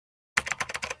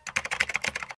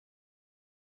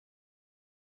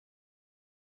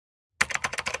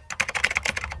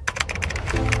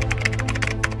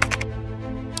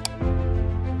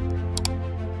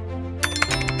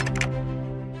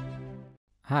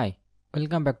Hi,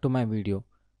 welcome back to my video.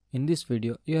 In this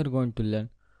video, you are going to learn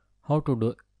how to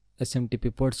do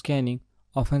SMTP port scanning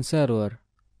of a server.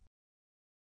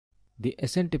 The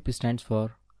SMTP stands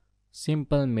for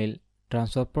Simple Mail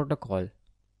Transfer Protocol,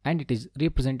 and it is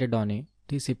represented on a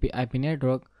TCP/IP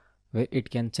network where it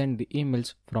can send the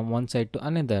emails from one side to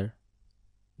another.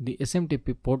 The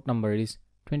SMTP port number is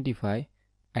 25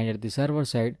 and at the server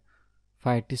side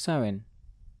 587.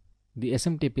 The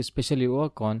SMTP specially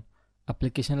work on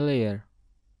application layer.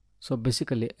 So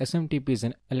basically SMTP is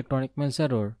an electronic mail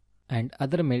server and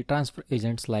other mail transfer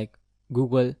agents like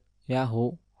Google,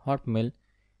 Yahoo, Hotmail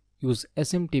use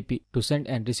SMTP to send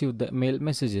and receive the mail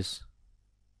messages.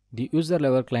 The user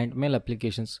level client mail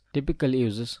applications typically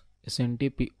uses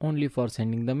SMTP only for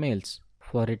sending the mails.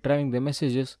 For retrieving the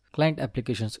messages, client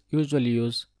applications usually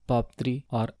use POP3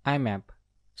 or IMAP.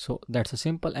 So that's a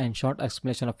simple and short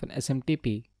explanation of an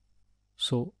SMTP.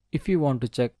 So if you want to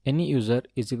check any user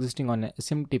is existing on a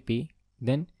SMTP,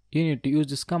 then you need to use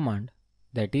this command,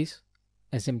 that is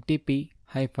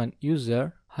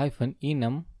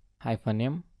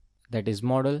smtp-user-enum-m, that is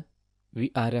model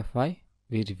VRFI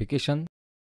verification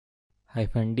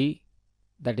 -d,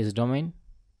 that is domain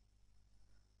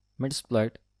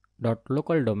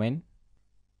Metasploit.local domain,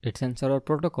 it's a server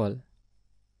protocol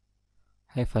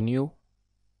 -u,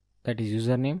 that is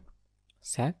username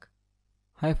SAC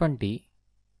 -t,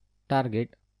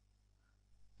 target,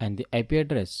 and the IP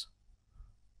address.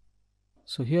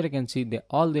 So here you can see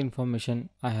all the information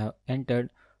I have entered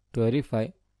to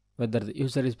verify whether the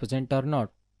user is present or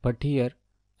not. But here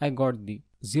I got the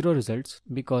 0 results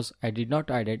because I did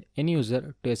not added any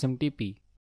user to SMTP.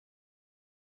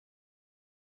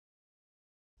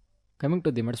 Coming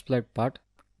to the Metasploit part,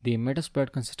 the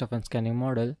Metasploit consists of a scanning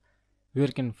model where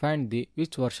you can find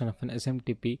which version of an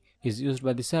SMTP is used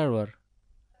by the server.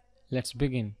 Let's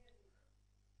begin.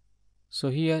 So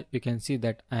here you can see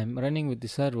that I am running with the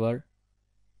server.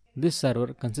 This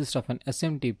server consists of an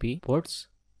SMTP ports.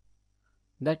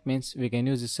 That means we can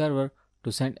use the server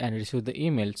to send and receive the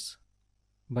emails.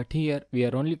 But here we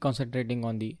are only concentrating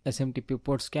on the SMTP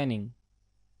port scanning.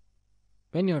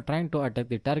 When you are trying to attack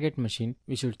the target machine,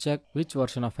 we should check which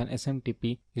version of an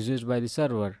SMTP is used by the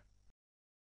server.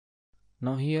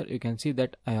 Now here you can see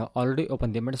that I have already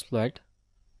opened the Metasploit.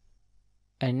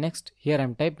 And next here I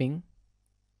am typing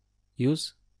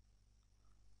use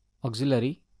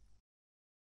auxiliary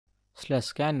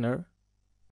 /scanner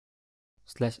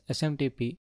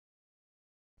 /smtp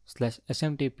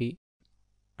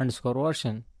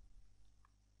 /smtp_version.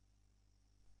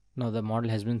 Now the model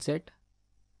has been set.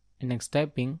 And next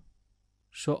typing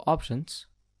show options.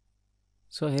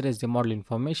 So here is the model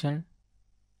information,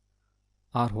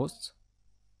 R hosts,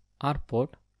 R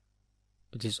port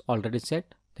which is already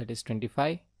set, that is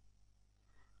 25,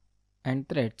 and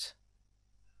threads.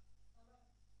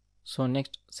 So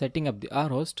next setting up the R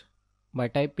host by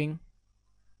typing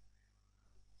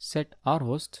set R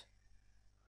host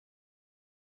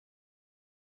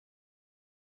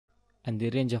and the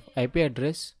range of IP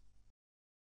address,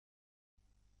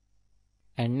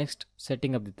 and next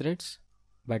setting up the threads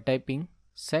by typing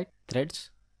set threads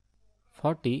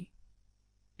 40.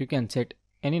 You can set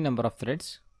any number of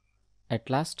threads.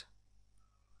 At last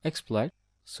exploit.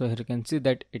 So here you can see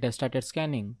that it has started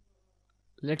scanning.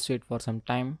 Let's wait for some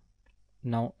time.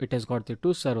 Now it has got the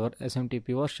two server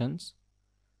SMTP versions.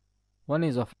 One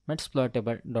is of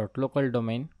metasploitable.local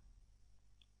domain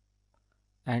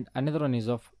and another one is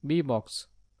of bbox.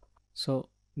 So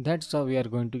that's how we are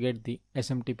going to get the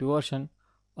SMTP version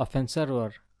of a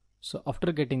server. So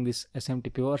after getting this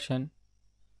SMTP version,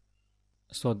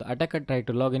 so the attacker tried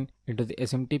to log into the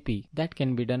SMTP. That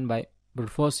can be done by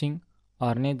brute forcing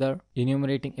or neither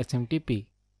enumerating SMTP.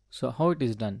 So how it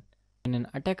is done? When an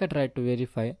attacker tried to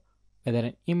verify whether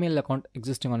an email account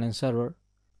existing on a server,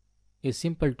 is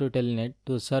simple to telnet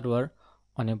to the server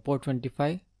on a port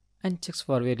 25 and checks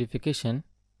for verification.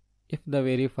 If the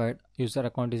verified user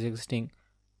account is existing,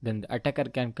 then the attacker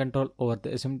can control over the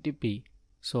SMTP.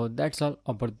 So that's all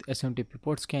about the SMTP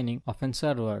port scanning of a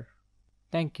server.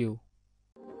 Thank you.